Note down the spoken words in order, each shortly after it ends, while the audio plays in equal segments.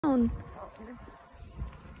down.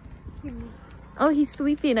 Oh, he's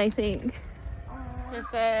sleeping, I think. This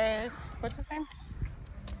is, what's his name?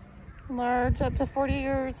 Large up to 40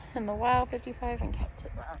 years in the wild, 55 in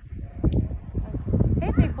captive.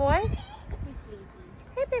 Hey, big boy.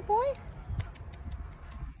 Hey, big boy.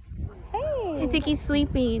 Hey. I think he's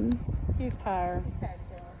sleeping. He's tired.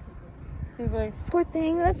 He's like, Poor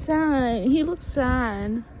thing, that's sad. He looks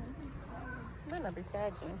sad. he might not be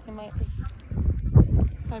sad, June. He might be.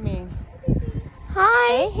 I mean,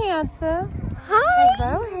 Hi. hey, handsome. Hi.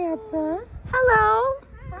 Hello, handsome. Hello.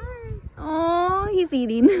 Hi. Oh, he's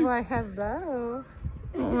eating. Why, hello.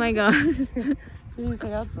 Oh my gosh. He's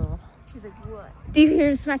handsome. He's like, what? Do you hear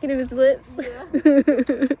him smacking of his lips?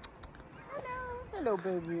 Hello,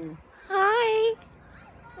 baby. Hi.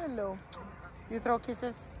 Hello. You throw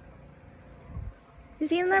kisses? Is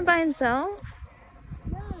he in there by himself?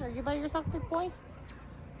 Yeah, are you by yourself, big boy?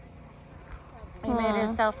 He Aw. made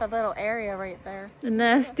himself a little area right there. A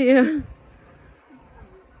nest, yeah.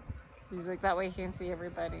 He's like, that way he can see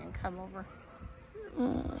everybody and come over.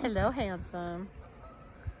 Aw. Hello, handsome.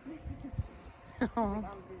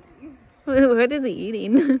 What is he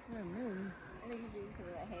eating?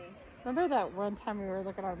 Remember that one time we were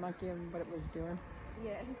looking at a monkey and what it was doing?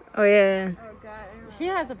 Yeah. Oh yeah. Oh, God. He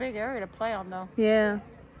has a big area to play on, though. Yeah.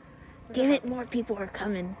 Damn it, more people are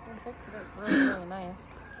coming. It looks really, really nice.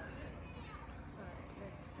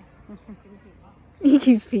 He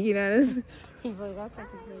keeps peeking at us. He's like, that's like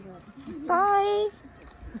a big one. Bye.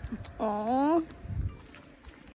 Aww.